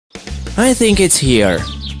I think it's here.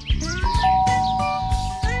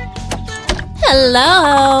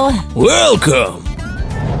 Hello. Welcome.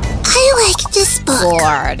 I like this book.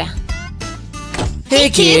 Bored. Hey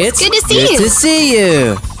kids, good to see you. Good to see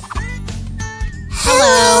you.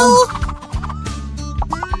 Hello.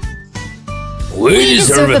 We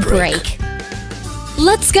deserve a break.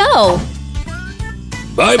 Let's go.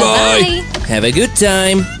 Bye-bye. Have a good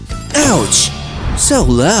time. Ouch! So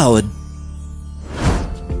loud.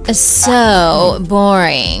 So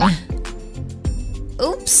boring.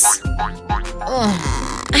 Oops. Ugh,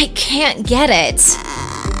 I can't get it.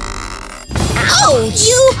 Ouch!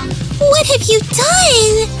 What have you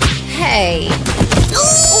done? Hey.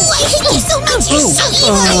 Oh, I hate you so much. You're so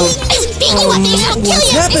evil. I'll beat you up and I'll kill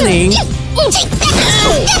What's you. happening? Take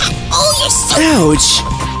that. Oh, you're so... Ouch!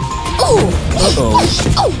 Oh.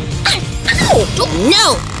 Uh-oh.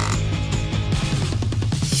 No.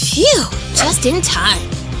 Phew, just in time.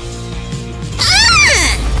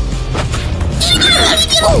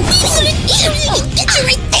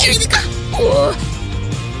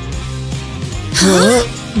 Huh?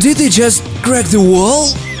 Did they just crack the wall?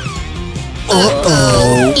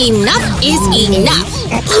 Uh-oh. Enough is enough.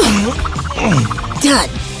 Done.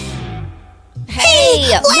 Hey,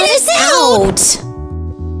 let us out.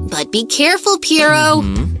 But be careful, Piro.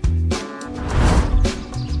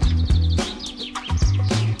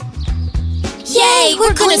 Yay,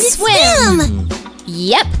 we're gonna swim.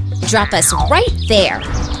 Yep, drop us right there.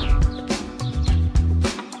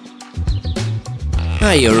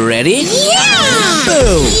 Are you ready? Yeah!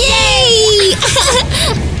 Boom! Yay!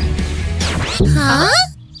 Huh?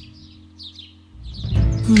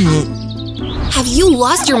 Have you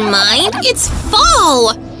lost your mind? It's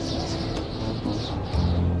fall!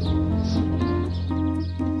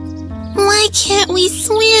 Why can't we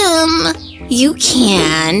swim? You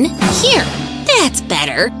can. Here, that's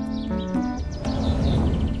better.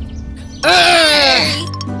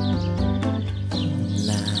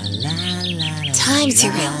 Time to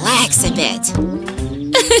relax a bit.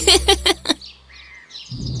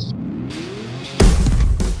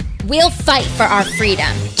 We'll fight for our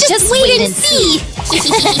freedom. Just wait and see.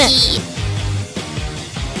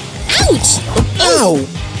 Ouch! Ow!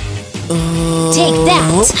 Take that.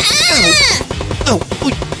 Ow!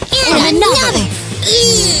 And another.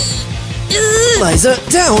 Liza,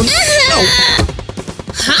 down! Ow!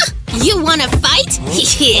 Huh? You wanna fight?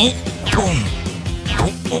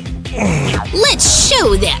 Let's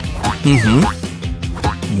show them.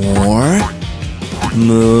 More.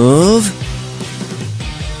 Move.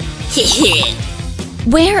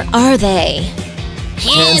 Where are they?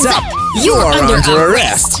 Hands up! You are under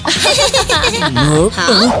arrest!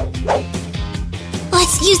 Huh?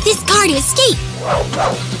 Let's use this car to escape.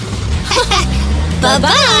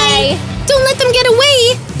 Bye-bye! Don't let them get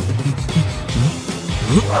away!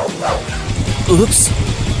 Oops.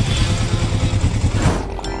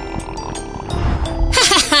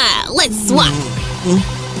 Haha! Let's swap!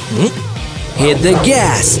 Hit the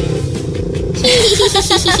gas!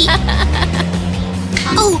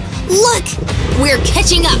 Oh, look! We're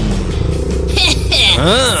catching up!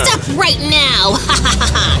 Stop right now!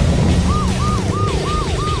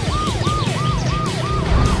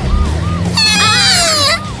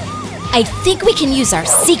 I think we can use our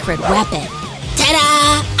secret weapon.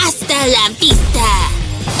 Ta-da! Hasta la vista!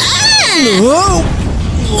 Whoa!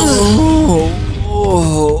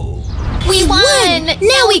 Oh. We won!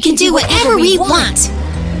 Now we can do whatever we want!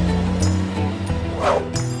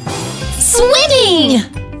 Swimming!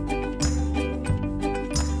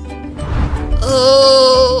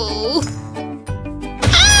 Oh!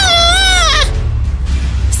 Ah!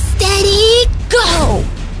 Steady! Go!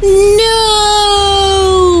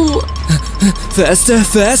 No! Faster,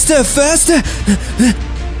 faster, faster!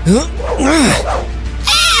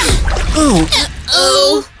 Oh!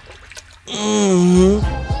 Oh!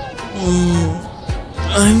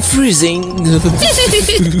 I'm freezing.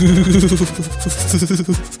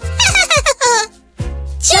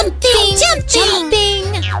 Jumping! Jumping!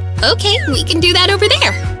 Okay, we can do that over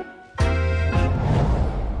there.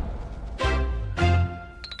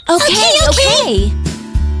 Okay.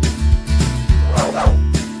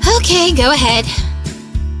 Okay, go ahead.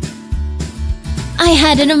 I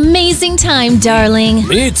had an amazing time, darling.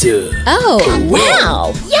 Me too. Oh,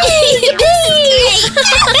 wow! Yay!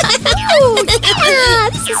 Yeah,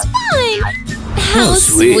 this is fun! How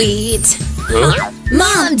sweet. sweet. Huh?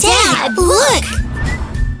 Mom, Dad, look!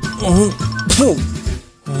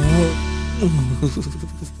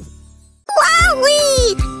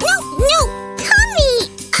 Wowie! No, come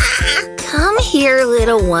Come here,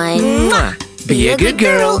 little one. Be a good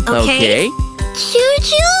girl, okay?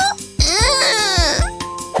 Choo-choo?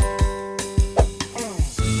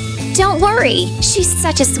 worry. She's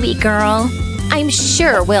such a sweet girl. I'm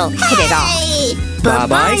sure we'll hit it off. Hey!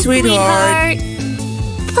 Bye-bye, sweetheart.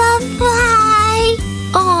 Bye-bye!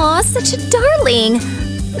 Aw, such a darling.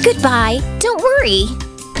 Goodbye. Don't worry.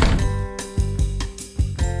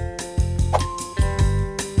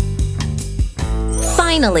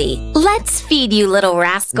 Finally, let's feed you, little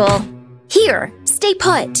rascal. Here, stay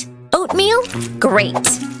put. Oatmeal?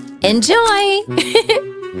 Great. Enjoy.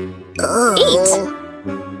 Eat.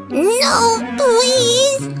 No,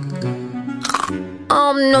 please!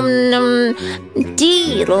 Nom nom.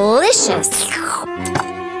 Delicious.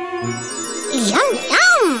 Yum,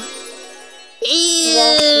 yum! Ew!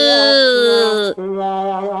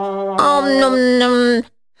 Nom nom.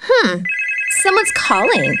 Someone's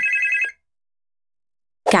calling.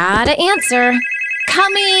 Gotta answer.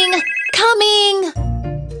 Coming! Coming!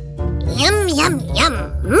 Yum, yum, yum!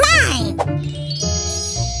 Mine!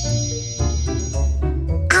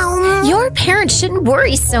 Your parents shouldn't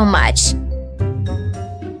worry so much.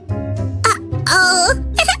 Oh!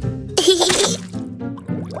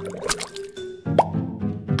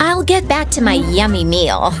 I'll get back to my yummy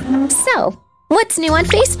meal. So, what's new on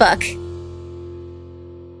Facebook?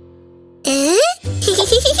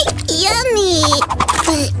 Yummy!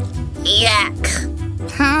 Yuck!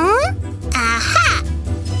 Aha!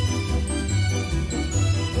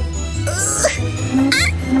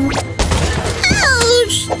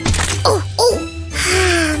 Ouch! Oh, oh!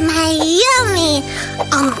 My yummy!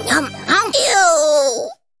 Ew!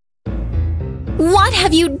 What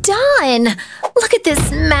have you done? Look at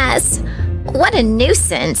this mess. What a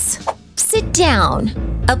nuisance. Sit down.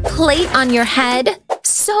 A plate on your head?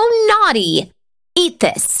 So naughty. Eat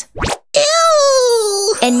this.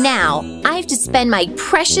 Ew! And now, I have to spend my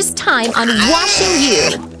precious time on washing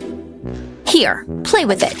you. Here, play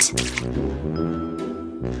with it.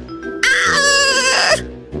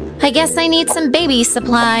 I guess I need some baby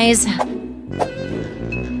supplies.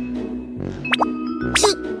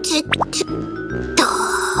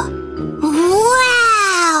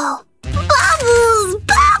 Wow! Bubbles!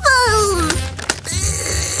 Bubbles!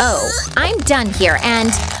 Oh, I'm done here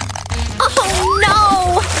and… Oh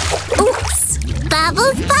no! Oops!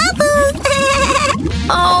 Bubbles! Bubbles!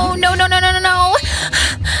 Oh, no, no, no, no, no, no!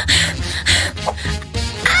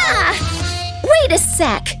 Ah! Wait a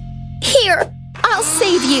sec! Here, I'll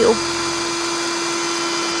save you!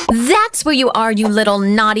 That's where you are, you little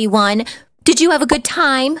naughty one! Did you have a good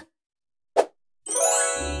time?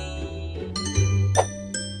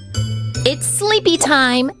 It's sleepy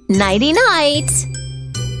time! Nighty-night!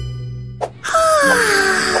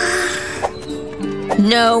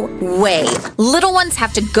 No way! Little ones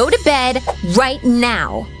have to go to bed right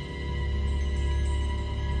now!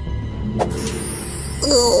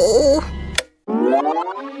 Oh.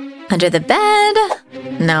 Under the bed?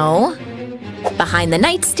 No. Behind the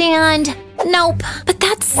nightstand? Nope. But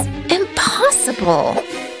that's impossible.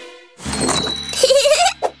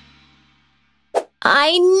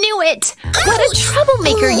 I knew it! What a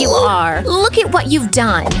troublemaker you are! Look at what you've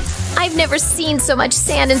done! I've never seen so much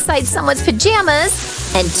sand inside someone's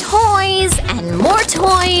pajamas! And toys, and more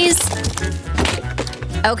toys!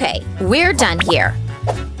 Okay, we're done here.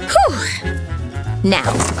 Whew!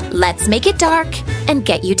 Now, let's make it dark and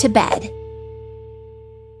get you to bed.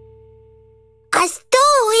 A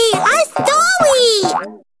story! A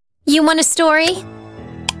story! You want a story?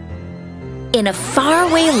 In a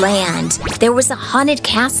faraway land, there was a haunted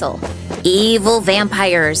castle. Evil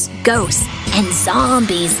vampires, ghosts, and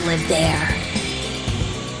zombies lived there.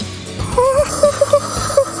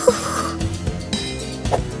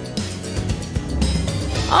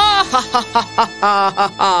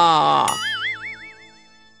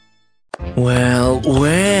 Well,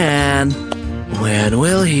 when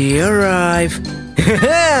will he arrive?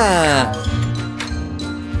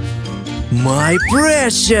 My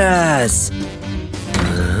precious!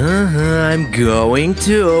 I'm going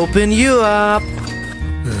to open you up.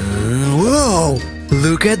 Whoa!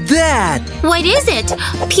 Look at that! What is it?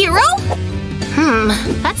 Piro?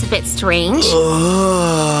 That's a bit strange.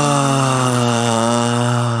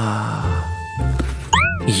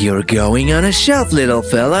 You're going on a shelf, little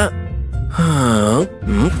fella. Huh?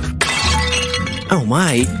 Oh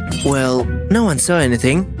my. Well, no one saw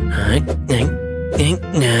anything.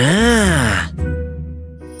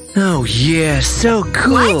 Oh yeah, so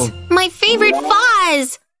cool. What? My favorite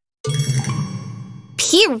vase!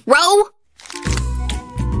 Piro?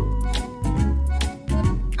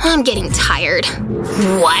 I'm getting tired.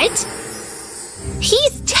 What?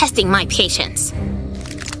 He's testing my patience.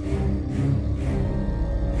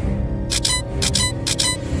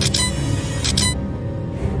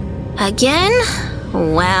 Again?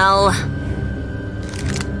 Well,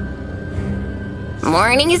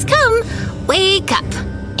 Morning has come. Wake up.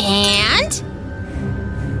 And...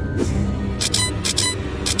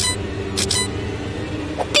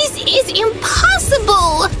 this is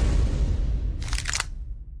impossible!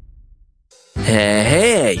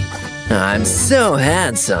 Hey, I'm so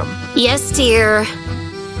handsome. Yes, dear.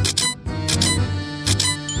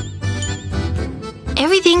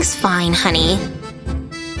 Everything's fine, honey.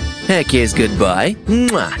 Hey, kiss goodbye.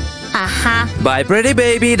 Mwah. Uh-huh. Bye, pretty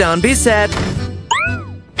baby. Don't be sad.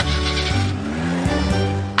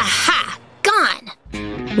 Aha! Gone!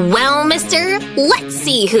 Well, mister, let's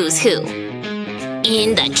see who's who.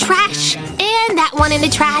 In the trash, and that one in the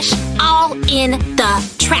trash, all in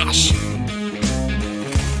the trash.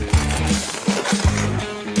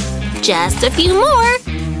 Just a few more.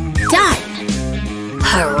 Done.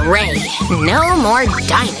 Hooray! No more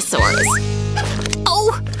dinosaurs.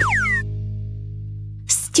 Oh!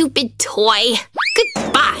 Stupid toy.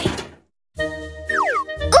 Goodbye.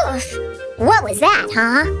 Oof! What was that,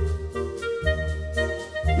 huh?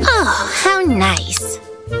 Oh, how nice.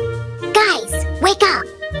 Guys, wake up!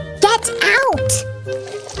 Get out!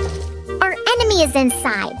 Our enemy is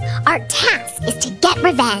inside. Our task is to get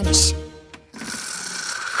revenge.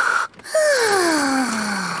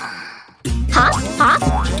 Hop, hop.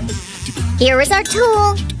 Here is our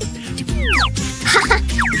tool.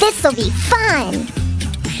 This'll be fun.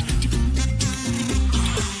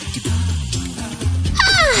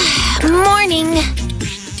 Morning.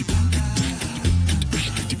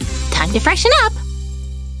 Time to freshen up.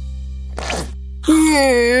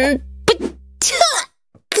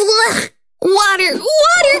 Water,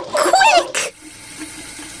 quick!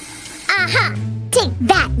 Aha! Take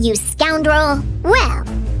that, you scoundrel. Well,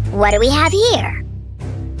 what do we have here?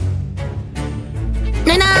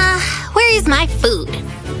 Nana, where is my food?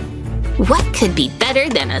 What could be better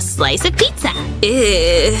than a slice of pizza?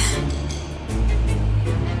 Ugh.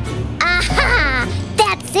 Aha!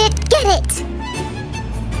 That's it! Get it!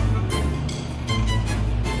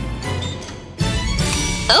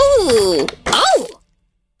 Oh! Oh!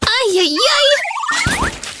 Ay, ay, ay!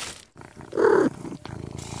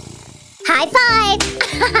 High five!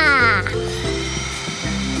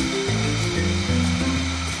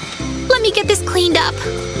 Let me get this cleaned up.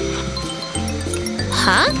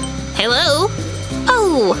 Huh? Hello?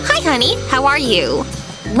 Oh, hi, honey. How are you?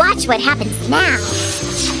 Watch what happens now.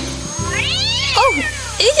 Oh!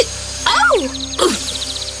 Oh!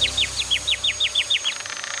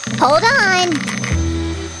 Hold on.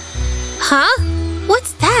 Huh?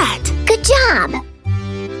 What's that? Good job.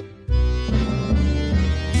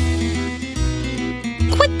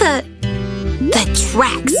 What the... The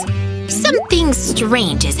tracks. Something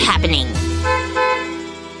strange is happening.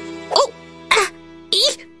 Oh!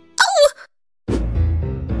 Oh!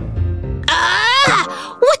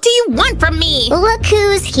 Ah! What do you want from me? Look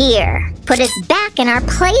who's here. Put us back in our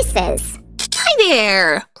places. Hi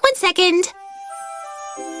there. 1 second.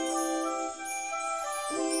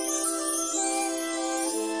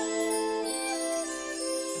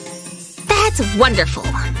 That's wonderful.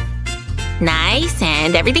 Nice,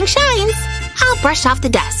 and everything shines. I'll brush off the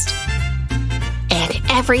dust. And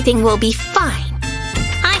everything will be fine.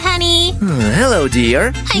 Hi, honey. Hello,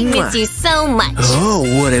 dear. I miss you so much. Oh,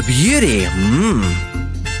 what a beauty.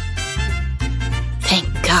 Thank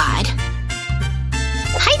God.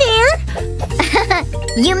 Hi there.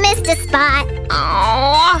 You missed a spot.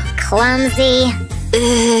 Aww. Clumsy.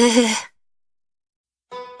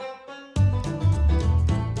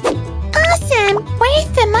 Awesome. Where's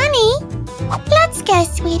the money? Let's go,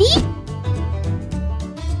 sweetie.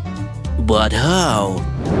 But how?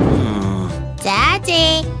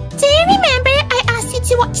 Daddy, do you remember I asked you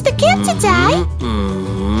to watch the game today?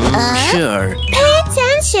 Sure. Pay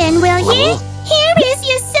attention, will you? Here is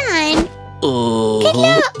your sign. Good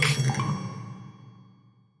luck.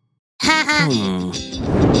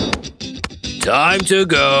 Time to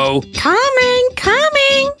go. Coming.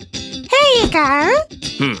 Here you go.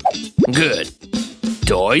 Good.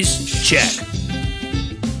 Toys, check.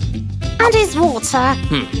 And his water.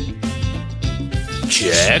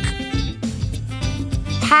 Check.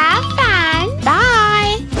 Have fun.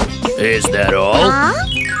 Bye. Is that all? Huh?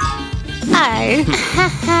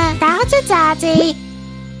 Oh. Bow to Daddy.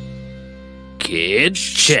 Kids,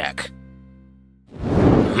 check.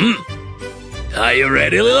 Are you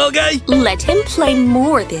ready, little guy? Let him play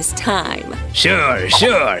more this time. Sure.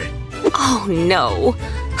 Oh, no.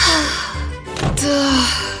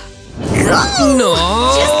 No!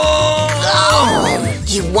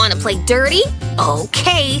 You want to play dirty?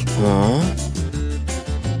 Okay.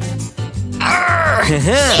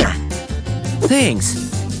 Thanks.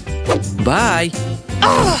 Bye.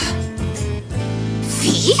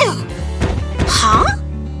 Phew! Huh?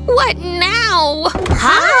 What now?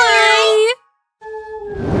 Hi!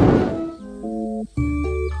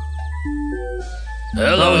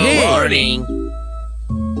 Hello, morning.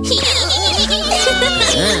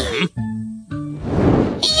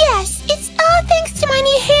 Yes, it's all thanks to my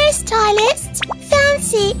new hairstylist.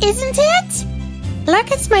 Fancy, isn't it?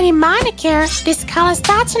 Look at my new manicure. This color's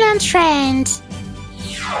starting on trend.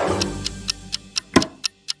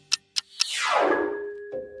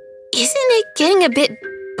 Isn't it getting a bit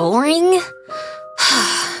boring?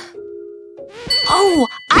 Oh,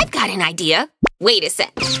 I've got an idea. Wait a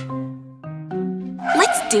sec.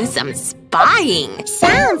 Let's do some spying.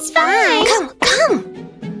 Sounds fine. Come.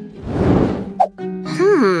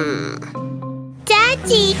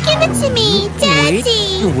 Daddy, give it to me.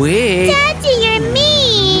 Daddy. Wait. Daddy, you're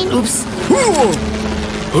mean. Oops.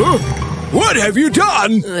 Huh? What have you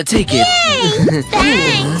done? Take it. Yay!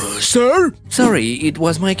 Thanks. Sir? Sorry, it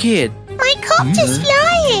was my kid. My copter's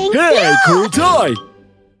flying. Hey, cool toy!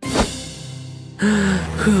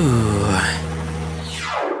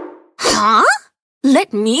 Huh?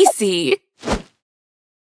 Let me see.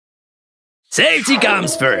 Safety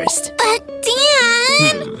comes first. But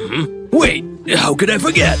Dan! Wait, how could I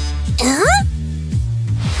forget? Huh?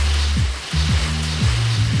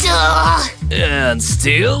 Duh! And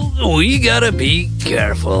still, we gotta be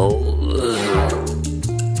careful.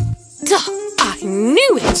 Duh! I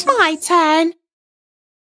knew it! My turn.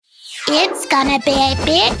 It's gonna be a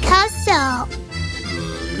big castle.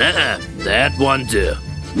 Nah, that one too.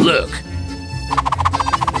 Look,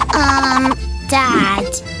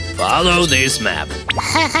 Dad. follow this map.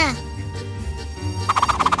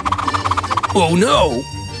 Oh no!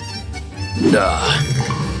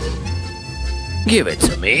 Give it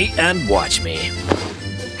to me and watch me.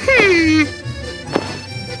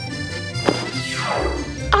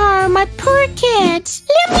 Oh, my poor kid.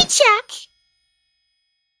 Let me check.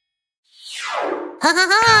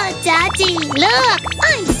 Daddy, look,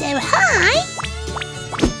 I'm so high.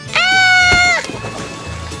 Ah!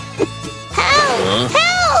 Help!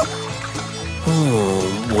 Help!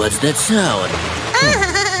 Oh, what's that sound?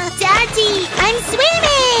 Daddy, I'm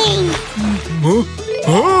swimming.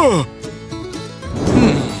 Oh!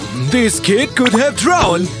 This kid could have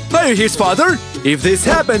drowned. Are you his father? If this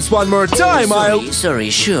happens one more time, I'll... Sorry,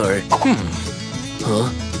 sure. Huh?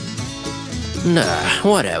 Nah,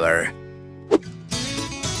 whatever.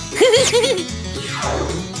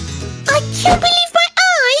 I can't believe my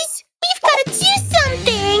eyes. We've got to do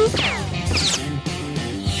something.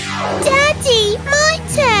 Daddy, my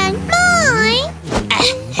turn. Mine.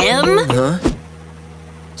 Him? Huh?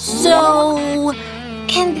 So...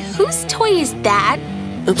 And whose toy is that?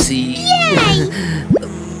 Oopsie.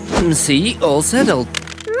 Yay! See, all settled.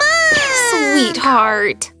 Mine.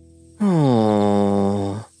 Sweetheart.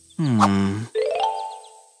 Oh.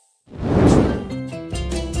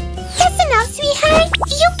 That's enough, sweetheart.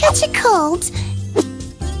 You'll catch a cold.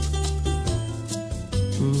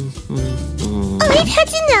 I've had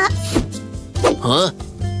enough. Huh?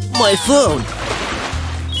 My phone!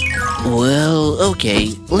 Well, okay.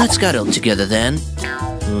 Let's cuddle together then.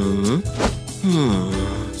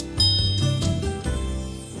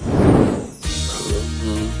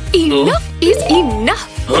 Enough is enough.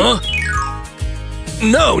 Huh?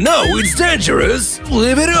 No, it's dangerous.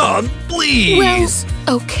 Leave it on, please. Well,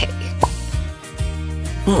 okay.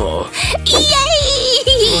 Oh,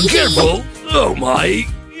 Yay! careful. Oh my.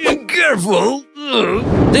 Careful.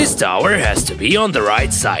 This tower has to be on the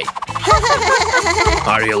right side.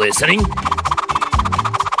 Are you listening?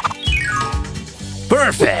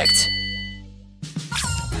 Perfect!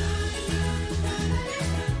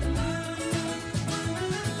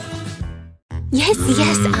 Yes,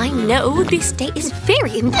 I know. This day is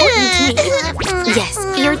very important to me. Yes,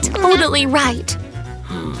 you're totally right.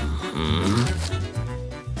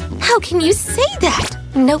 How can you say that?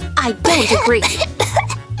 Nope, I don't agree.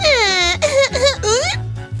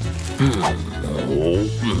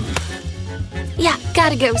 Yeah,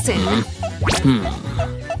 gotta go soon.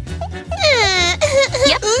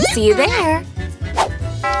 Yep, see you there.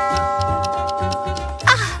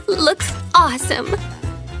 Ah, looks awesome.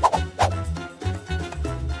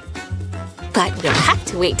 But you'll have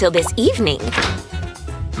to wait till this evening.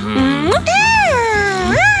 Mwah.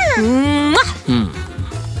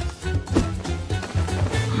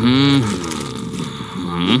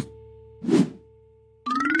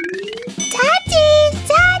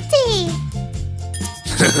 Daddy!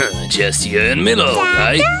 Just you and Milo,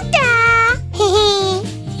 right?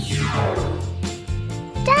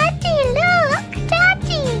 Daddy, look!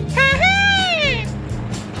 Daddy!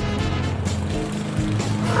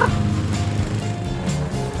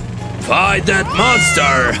 fight that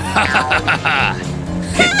monster!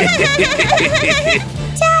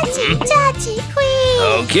 Daddy, please.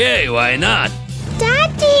 Okay, why not?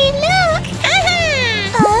 Daddy, look.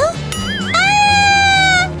 Oh?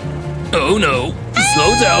 Ah! Oh no!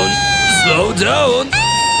 Slow down! Slow down!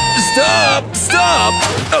 Stop! Stop!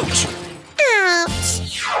 Ouch!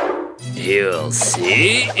 Ouch. You'll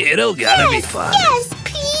see, it'll gonna be fun. Yes,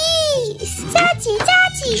 please. Daddy,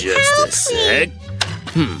 Just help a sec.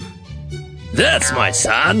 That's my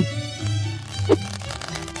son.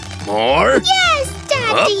 More? me. Yes,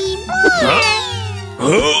 Daddy, more.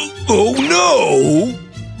 Oh no!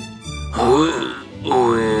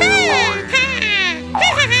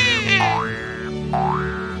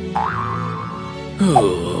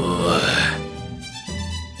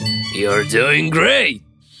 You're doing great.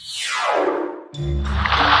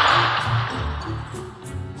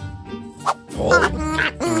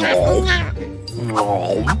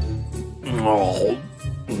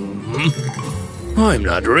 I'm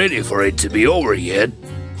not ready for it to be over yet.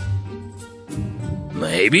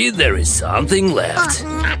 Maybe there is something left.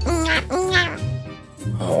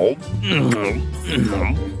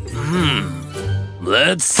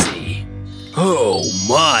 Let's see. Oh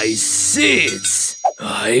my seeds!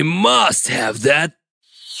 I must have that.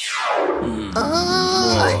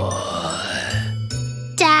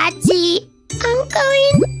 Daddy, I'm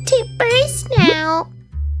going to burst now.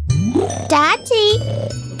 Daddy.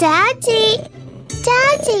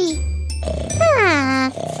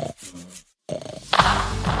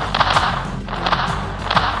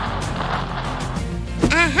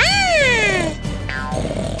 Aha!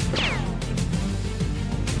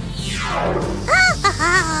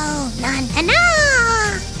 Oh, na.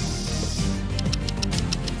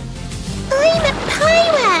 I'm a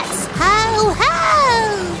pirate! Ho, ho!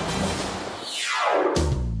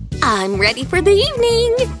 I'm ready for the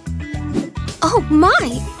evening. Oh my,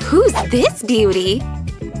 who's this beauty?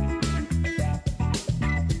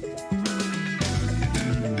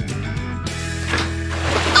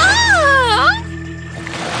 Ah!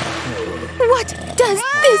 What does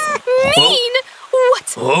this mean?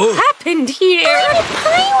 What's happened here? I'm a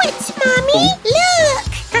pirate, Mommy! Look!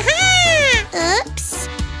 Oops!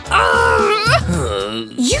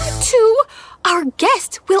 You two, our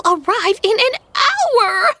guest will arrive in an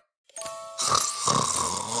hour.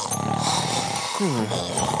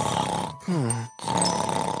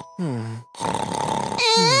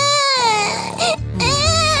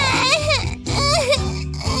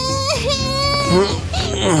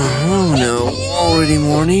 Oh no, already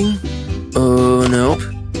morning? Oh nope.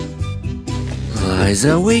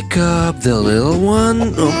 Liza, wake up, the little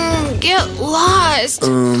one. Oh. Get lost.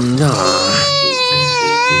 Nah.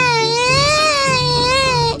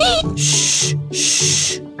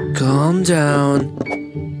 Shh. Calm down.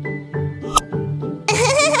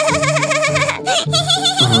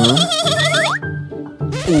 Huh?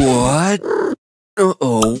 What?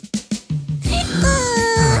 Uh-oh.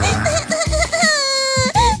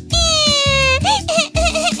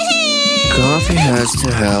 Coffee has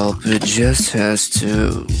to help, it just has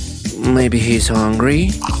to. Maybe he's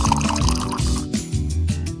hungry?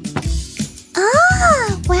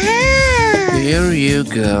 Oh, wow! Here you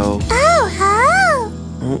go. Oh,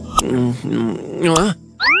 What?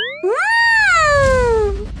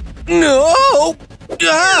 No!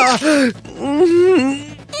 Ah!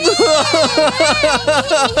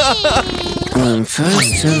 I'm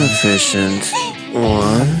fast and efficient.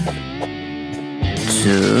 1,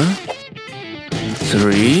 2,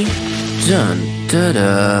 3, done.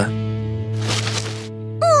 Ta-da!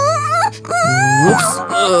 Whoops!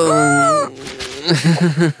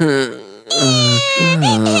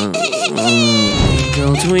 Go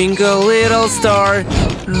twinkle, little star.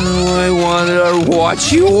 Oh, I wonder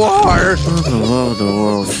what you are. Up above the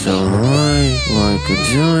world so high, like a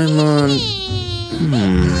diamond.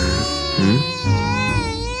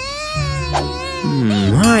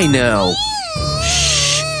 I know.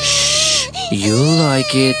 Shh. You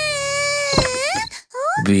like it.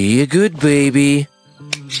 Be a good baby.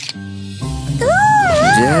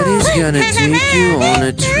 Daddy's gonna take you on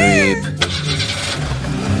a trip.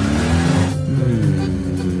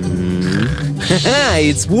 Haha,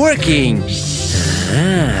 it's working!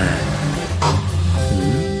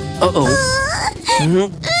 Uh-oh.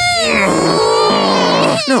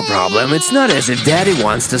 No problem, it's not as if Daddy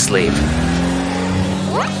wants to sleep.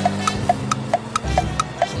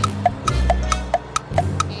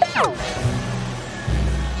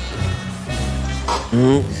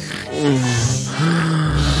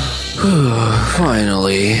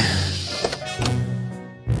 Finally.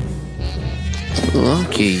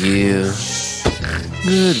 Lucky you.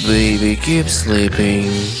 Good baby, keep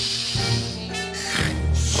sleeping.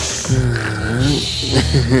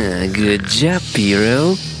 Good job,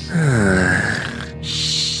 Piro.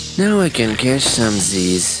 Now I can catch some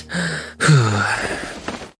Z's.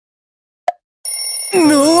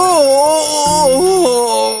 No!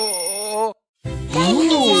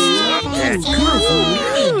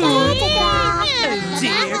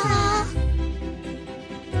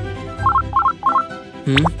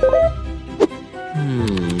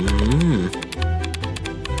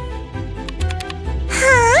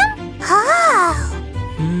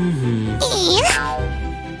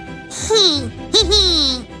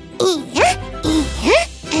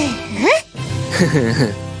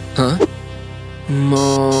 Huh?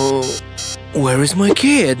 Mo... Where is my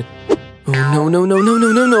kid? Oh, no, no, no, no,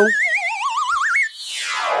 no, no, no.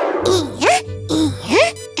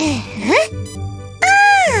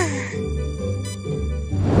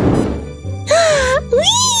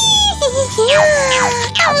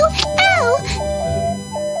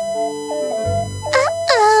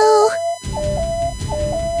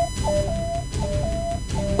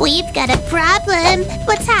 We've got a problem.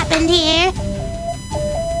 What's happened here?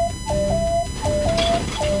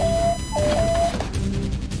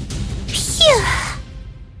 Phew.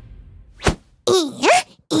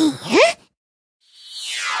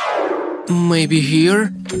 Maybe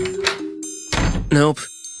here? Nope.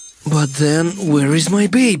 But then, where is my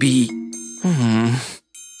baby?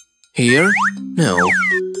 Here? No.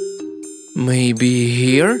 Maybe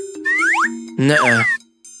here? Nuh-uh.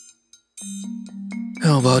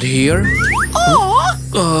 How about here?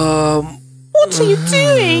 What are you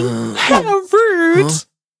doing? How rude!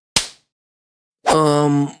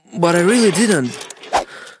 But I really didn't.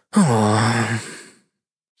 Oh.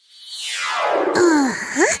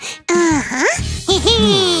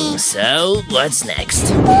 So, what's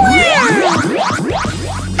next?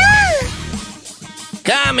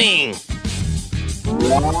 Coming!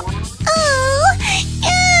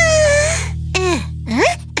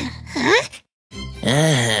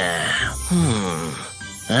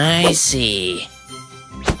 I see.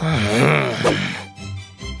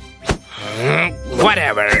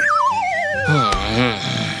 Whatever.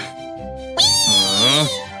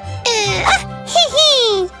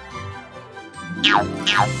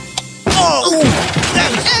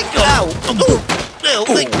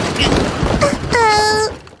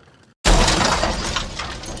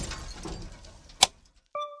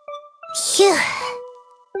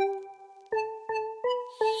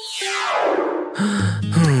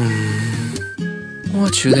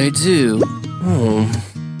 What should I do?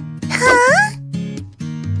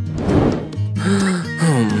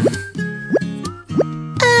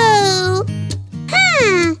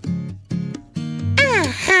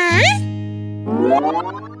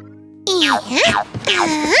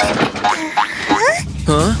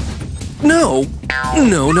 Huh? No!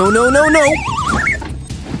 No, no, no, no, no!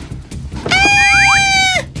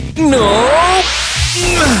 No!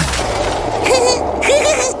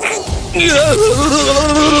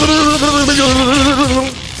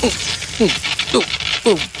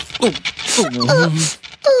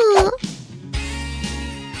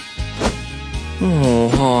 Oh,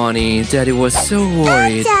 honey, Daddy was so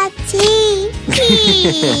worried. Daddy!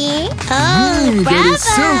 Oh, That is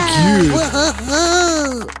so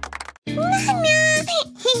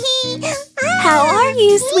How are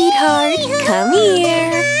you, sweetheart? Come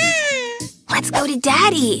here. Let's go to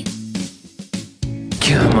Daddy.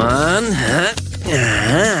 Come on, huh?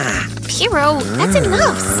 Piro, that's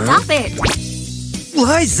enough. Stop it.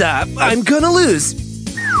 Liza, I'm gonna lose.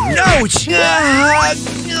 Ouch!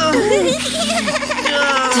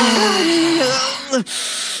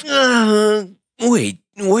 Wait,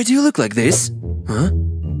 why do you look like this? Huh?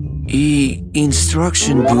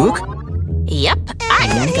 Instruction book? Yep, I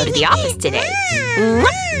gotta go to the office today.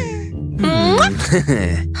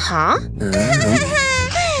 Huh?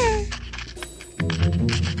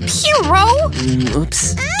 Piro!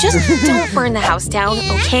 Oops. Just don't burn the house down,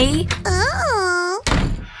 okay?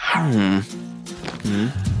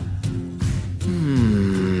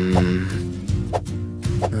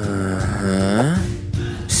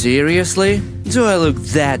 Seriously? Do I look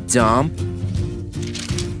that dumb?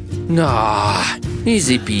 Ah,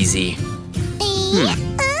 easy peasy.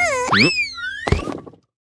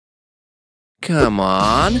 Come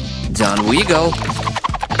on, down we go.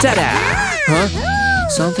 Ta-da! Huh?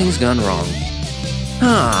 Something's gone wrong.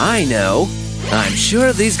 Ah, I know. I'm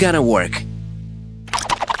sure this is gonna work.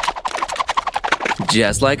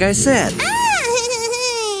 Just like I said.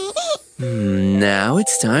 Now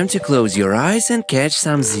it's time to close your eyes and catch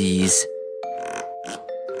some Z's.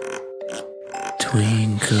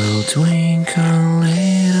 Twinkle, twinkle,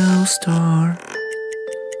 little star.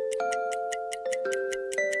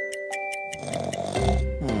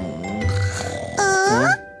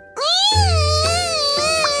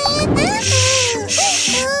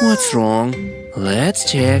 Shh. What's wrong?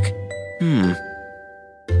 Let's check.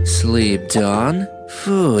 Sleep done.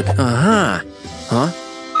 Food. Huh?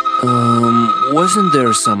 Wasn't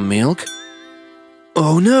there some milk?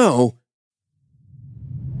 Oh no!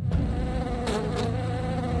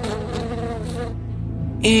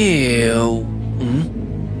 Ew.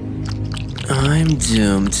 I'm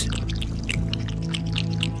doomed.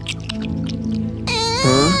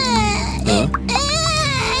 Huh?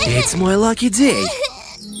 It's my lucky day.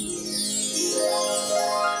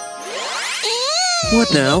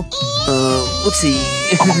 What now? Oopsie.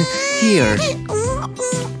 Here.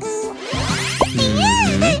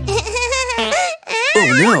 Oh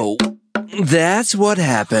no! That's what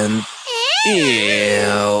happened.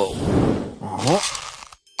 Ew.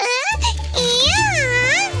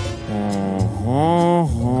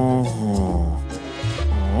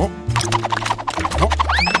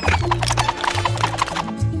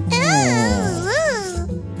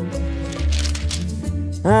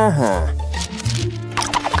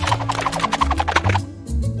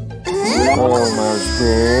 Almost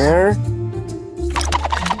there.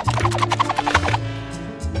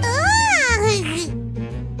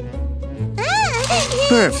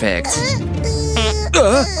 Perfect.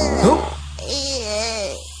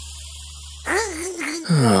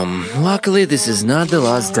 Luckily this is not the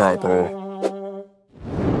last diaper.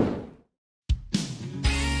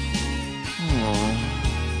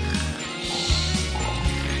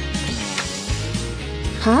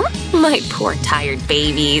 Huh? My poor tired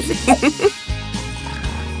babies.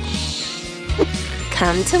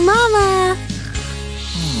 Come to mama.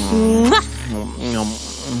 Mwah.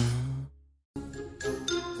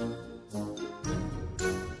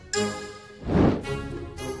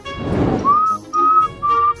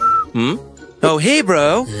 Oh, hey,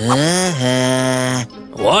 bro.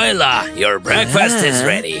 Voila, your breakfast is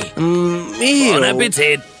ready. Ew. Bon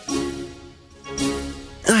appetit.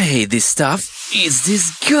 I hate this stuff. It's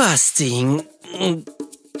disgusting.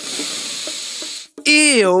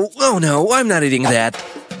 Ew. Oh no, I'm not eating that.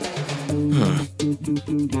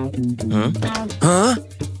 Huh?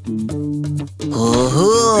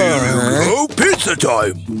 Here you go, pizza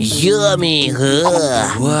time. Yummy,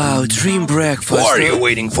 huh? Wow, dream breakfast. What are you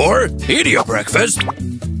waiting for? Eat your breakfast.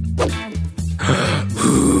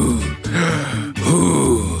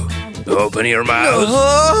 Open your mouth.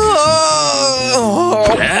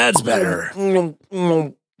 That's better.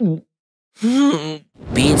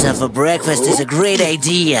 Pizza for breakfast is a great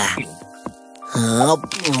idea. Help,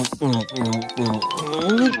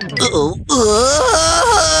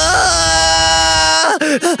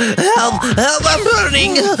 I'm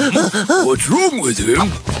burning. What's wrong with him?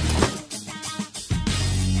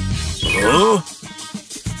 Huh?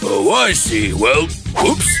 Oh, I see. Well,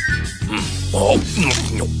 oops.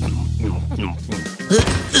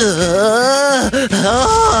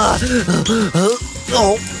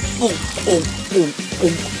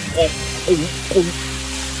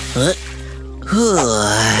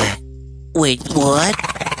 Wait, what?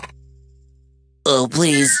 Oh,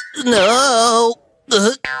 please, no!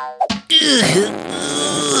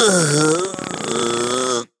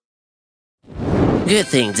 Good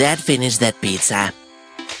thing Dad finished that pizza.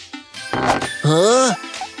 Huh?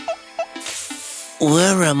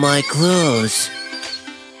 Where are my clothes?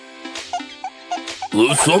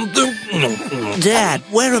 Lose something? Dad,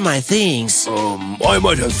 where are my things? I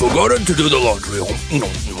might have forgotten to do the laundry.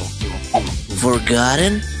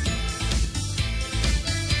 Forgotten?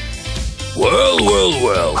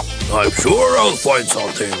 Well. I'm sure I'll find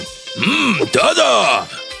something. Ta-da!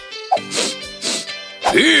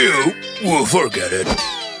 Ew, we'll forget it.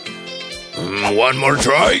 One more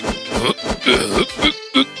try.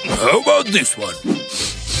 How about this one?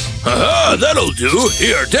 Aha, that'll do.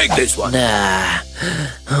 Here, take this one.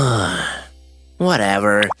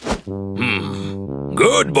 Whatever.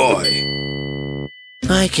 Good boy.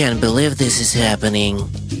 I can't believe this is happening.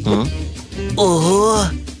 Oh,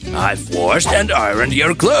 I've washed and ironed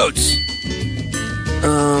your clothes.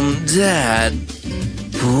 Dad.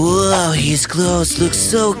 wow, his clothes look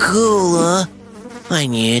so cool, huh?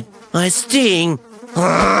 I sting.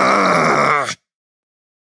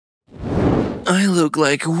 I look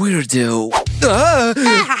like a weirdo.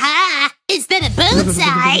 Is that a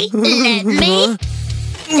bullseye? Let me.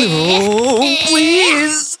 Oh,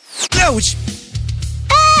 please. Ouch.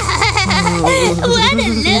 What a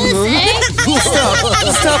loser!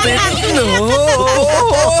 Stop it! No!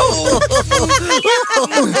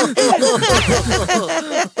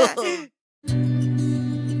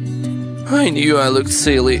 I knew I looked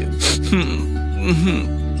silly.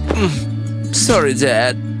 Sorry,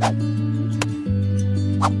 Dad.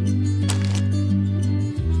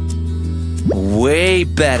 Way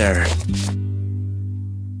better.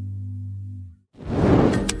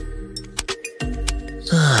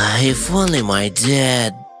 If only my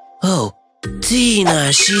dad... Oh,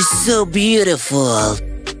 Tina, she's so beautiful.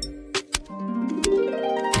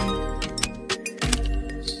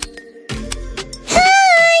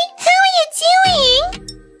 Hi, how are you doing?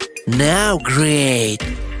 Now great.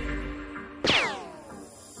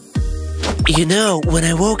 You know, when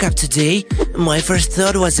I woke up today, my first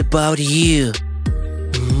thought was about you.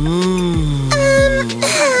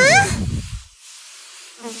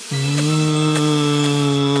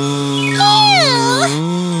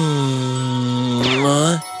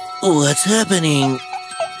 What's happening?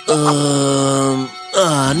 No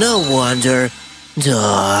wonder.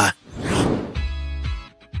 Duh.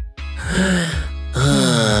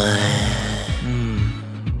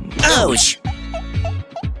 Ouch!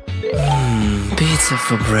 Pizza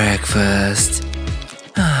for breakfast.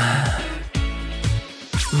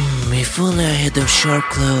 If only I had those sharp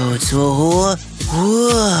clothes. Oh,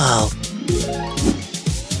 whoa!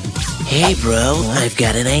 Hey, bro, I've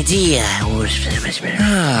got an idea.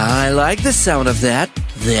 I like the sound of that.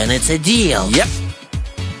 Then it's a deal. Yep.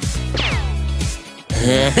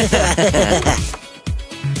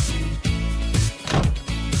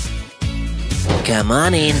 Come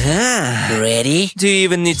on in. Ready? Do you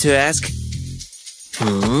even need to ask?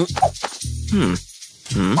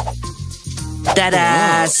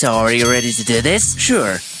 Ta-da! So are you ready to do this?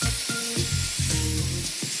 Sure.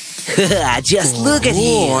 Just look at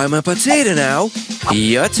you. Oh, I'm a potato now.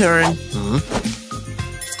 Your turn.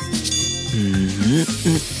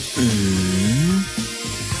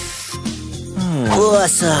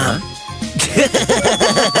 Awesome.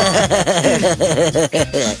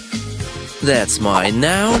 That's mine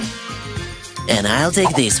now. And I'll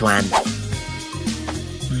take this one.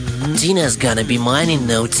 Tina's gonna be mine in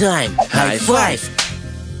no time. High five.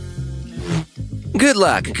 Good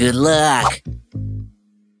luck. Good luck.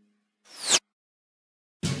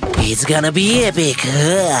 It's gonna be epic.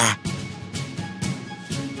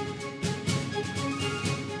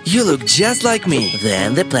 You look just like me.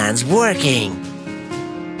 Then the plan's working.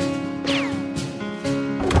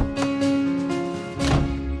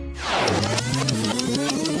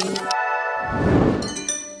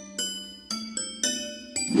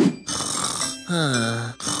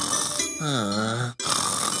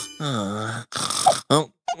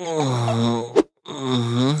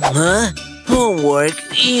 Huh? Homework?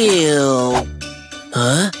 Ew.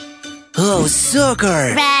 Huh? Oh,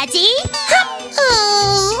 soccer! Ready?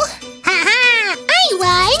 Oh! Ha-ha! I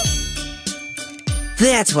won!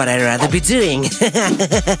 That's what I'd rather be doing.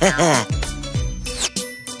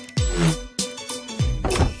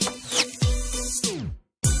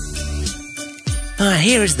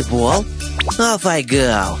 Here's the ball. Off I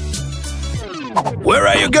go. Where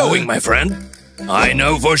are you going, my friend? I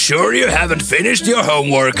know for sure you haven't finished your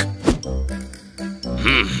homework.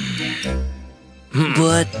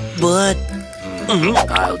 But...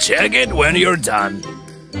 I'll check it when you're done.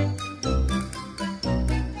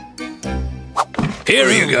 Here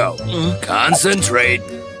you go. Concentrate.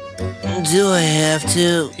 Do I have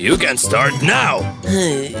to? You can start now.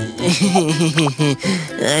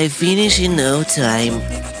 I finish in no time.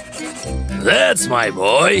 That's my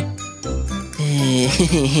boy.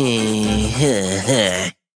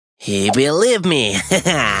 He believed me.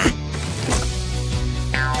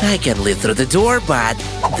 I can leave through the door, but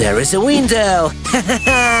there is a window.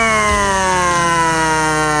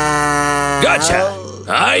 Gotcha.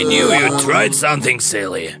 I knew you tried something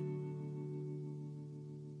silly.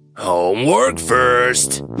 Homework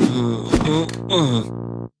first.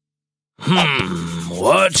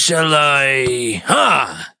 What shall I...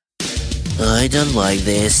 I don't like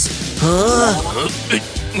this.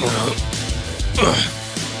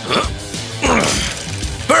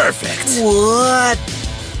 Perfect. What?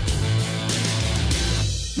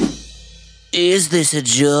 Is this a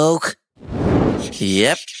joke?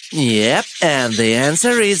 Yep, and the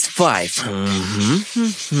answer is 5.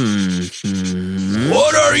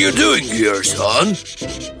 What are you doing here, son?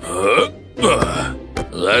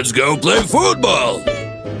 Let's go play football.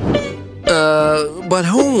 But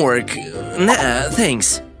homework... Nah,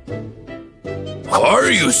 thanks.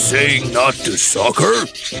 Are you saying not to soccer?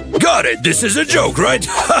 Got it, this is a joke, right?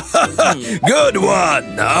 Good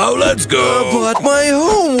one, now let's go. But my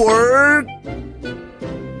homework.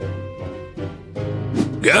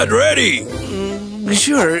 Get ready.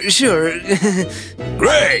 Sure.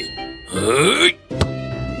 Great.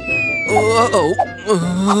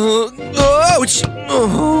 Ouch.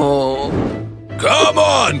 Oh. Come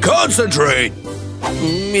on, concentrate.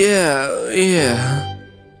 Yeah.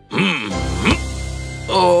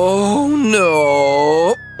 Oh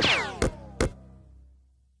no.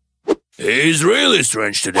 He's really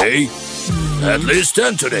strange today. At least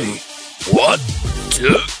 10 today. 1,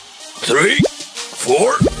 2, 3,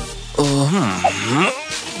 4.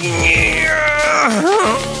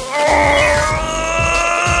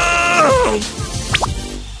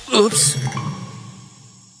 Oops.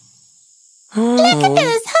 Look at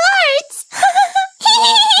those hearts!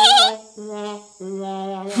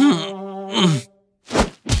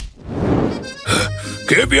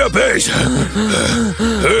 Keep your pace.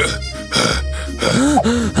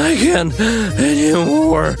 I can't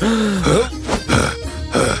anymore.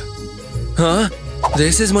 Huh?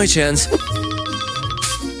 This is my chance.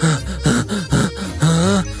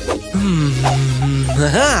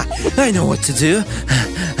 Aha! I know what to do.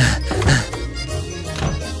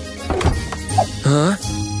 Huh?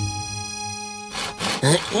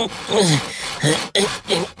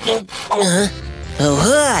 Oh,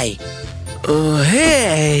 hi! Oh,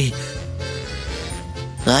 hey!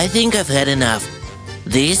 I think I've had enough.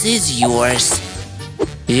 This is yours.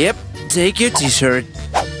 Yep, take your t-shirt.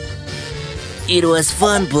 It was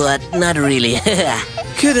fun, but not really.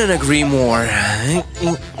 Couldn't agree more.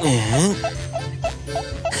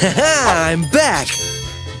 I'm back!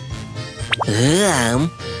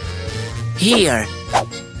 Here.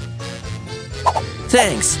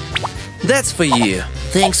 Thanks. That's for you.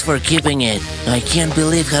 Thanks for keeping it. I can't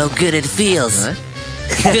believe how good it feels.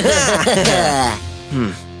 Huh?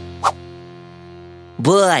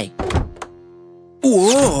 Bye.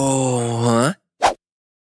 Whoa, huh?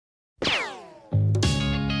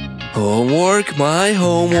 Homework, my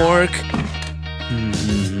homework.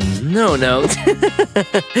 No.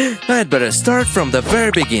 I'd better start from the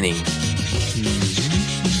very beginning.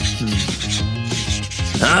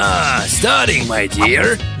 Studying, my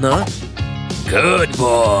dear. No? Good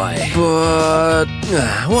boy. But...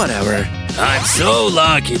 whatever. I'm so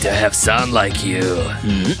lucky to have son like you.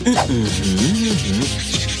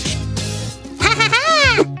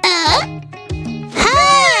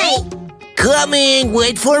 Hi! Coming!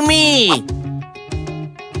 Wait for me!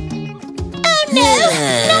 Oh no!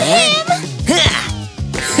 Not him!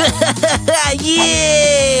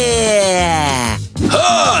 Yeah!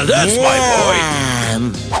 That's my boy.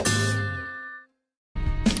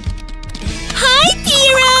 Hi,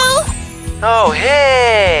 Piro! Oh,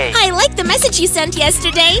 hey! I like the message you sent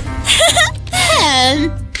yesterday. Huh?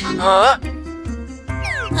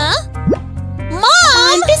 Huh? Mom!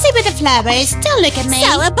 I'm busy with the flowers. Don't look at me.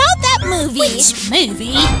 So about that movie. Which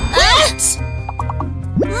movie?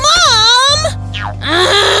 Mom!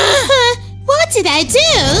 What did I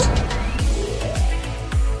do?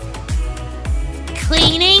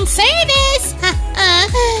 Cleaning service! Huh?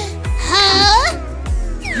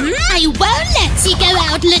 I won't let you go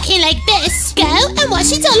out looking like this. Go and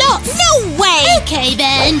wash it all off. No way! Okay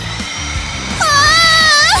then.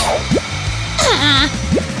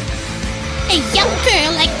 A young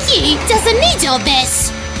girl like you doesn't need all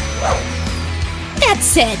this.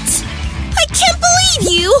 That's it. I can't believe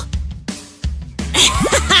you!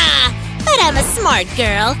 But I'm a smart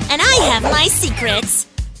girl, and I have my secrets.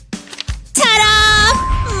 Ta-da!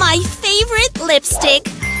 My favorite lipstick.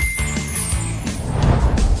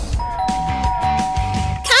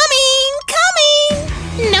 Coming!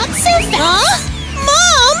 Not so fast.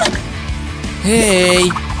 Mom! Hey!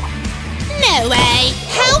 No way.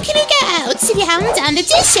 How can you get out if you haven't done the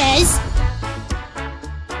dishes?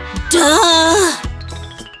 Duh!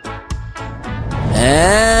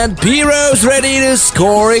 And Piro's ready to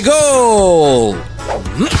score a goal!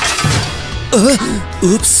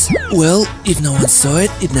 Oops. Well, if no one saw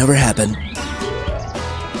it, it never happened.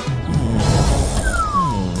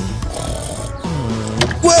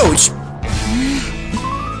 Whoa!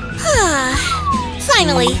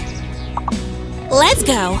 Finally. Let's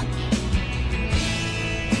go.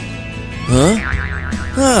 Huh?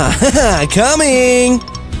 Coming!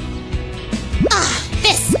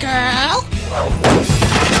 This girl.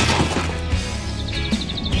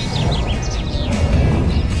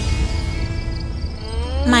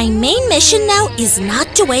 My main mission now is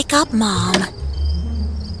not to wake up Mom.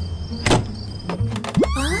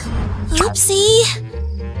 Oopsie.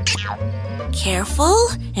 Careful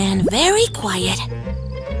and very quiet.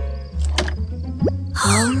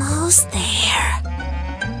 Almost there.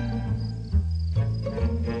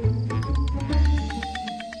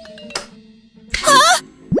 Huh?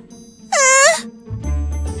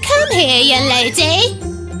 Come here, young lady.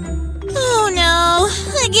 Oh no,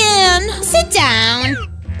 again. Sit down.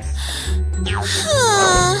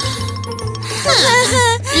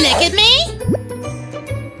 Look at me.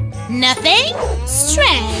 Nothing?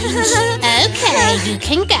 Strange. Okay, you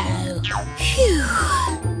can go. Phew.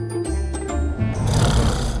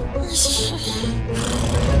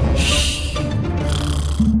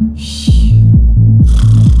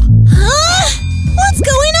 Huh? What's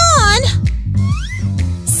going on?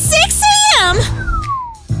 6 a.m.?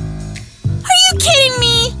 Are you kidding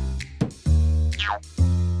me?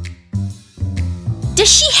 Does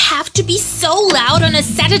she have to be so loud on a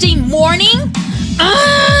Saturday morning?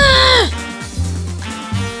 Huh?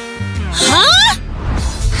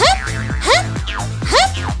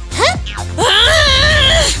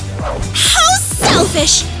 How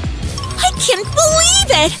selfish! I can't believe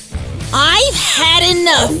it! I've had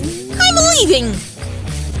enough. I'm leaving.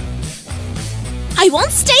 I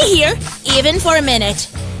won't stay here, even for a minute.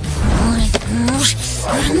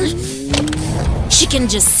 She can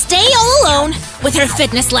just stay all alone with her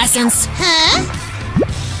fitness lessons. Huh?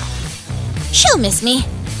 She'll miss me,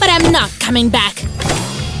 but I'm not coming back.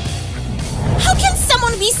 How can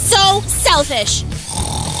someone be so selfish?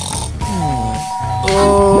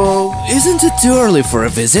 Oh, isn't it too early for a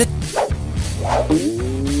visit?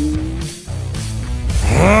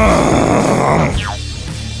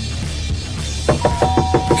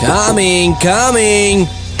 Coming!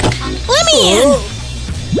 Let me in!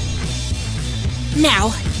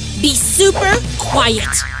 Now, be super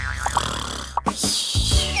quiet.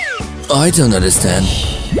 I don't understand.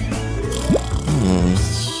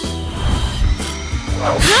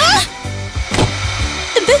 Huh?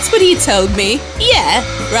 That's what he told me. Yeah,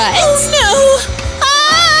 right? Oh no!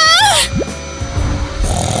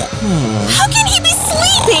 How can he be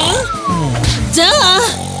sleeping? Duh!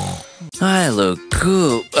 I look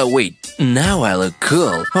cool. Wait, now I look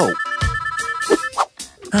cool. Oh.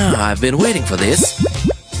 I've been waiting for this.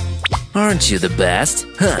 Aren't you the best?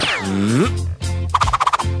 Huh.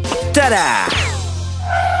 Ta-da!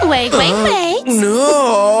 Wait.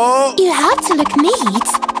 No! You have to look neat.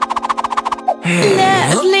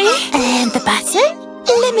 Lovely. And the button?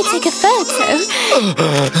 Let me take a photo.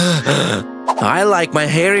 I like my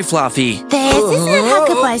hairy fluffy. This isn't how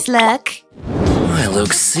good boys look. I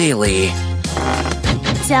look silly.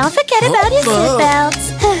 Don't forget about your seatbelt.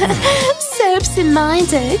 So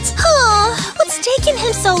absent-minded. Oh, what's taking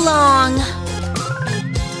him so long?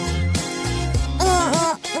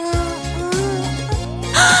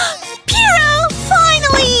 Piro,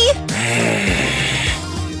 finally!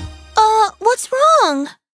 What's wrong?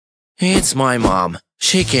 It's my mom.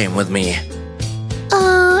 She came with me.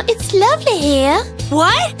 Oh, it's lovely here.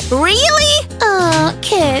 What? Really? Oh,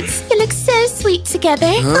 kids, you look so sweet together.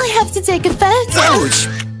 I have to take a photo. Ouch!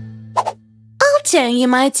 I'll show you,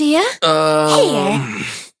 my dear. Here. I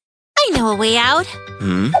know a way out.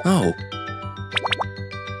 Oh.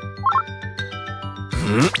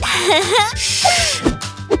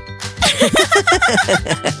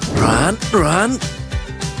 Run!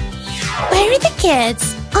 Where are the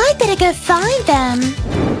kids? I better go find them.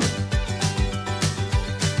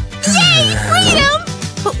 Yay, freedom!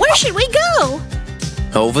 But where should we go?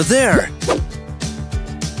 Over there.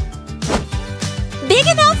 Big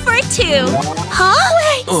enough for two. Huh?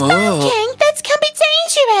 Wait, smoking! That can be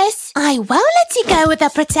dangerous. I won't let you go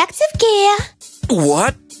without protective gear.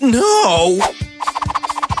 What? No!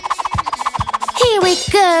 Here we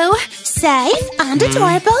go. Safe and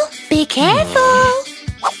adorable. Be careful.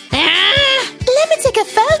 Let me take a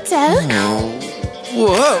photo.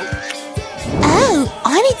 Whoa! Oh,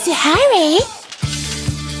 I need to hurry.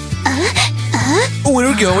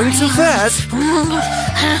 We're going too fast.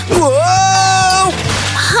 Whoa!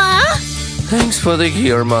 Huh? Thanks for the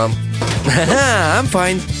gear, Mom. I'm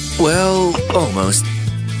fine. Well, almost.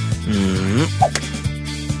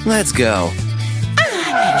 Let's go.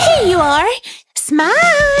 Here you are.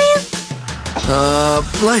 Smile.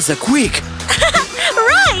 Liza, quick!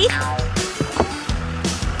 Right!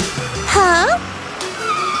 Huh?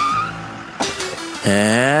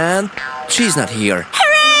 And she's not here.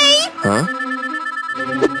 Hooray! Huh?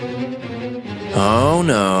 Oh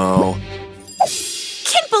no.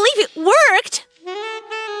 Can't believe it worked!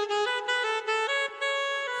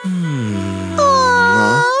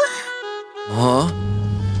 Huh?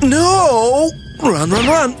 No! Run!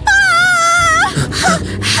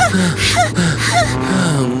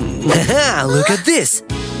 Haha, look at this.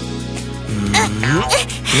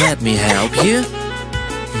 Let me help you.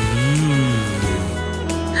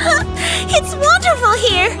 It's wonderful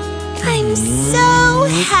here. I'm so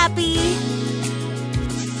happy.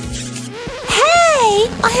 Hey,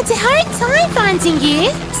 I had a hard time finding you.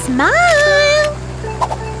 Smile.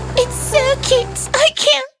 It's so cute. I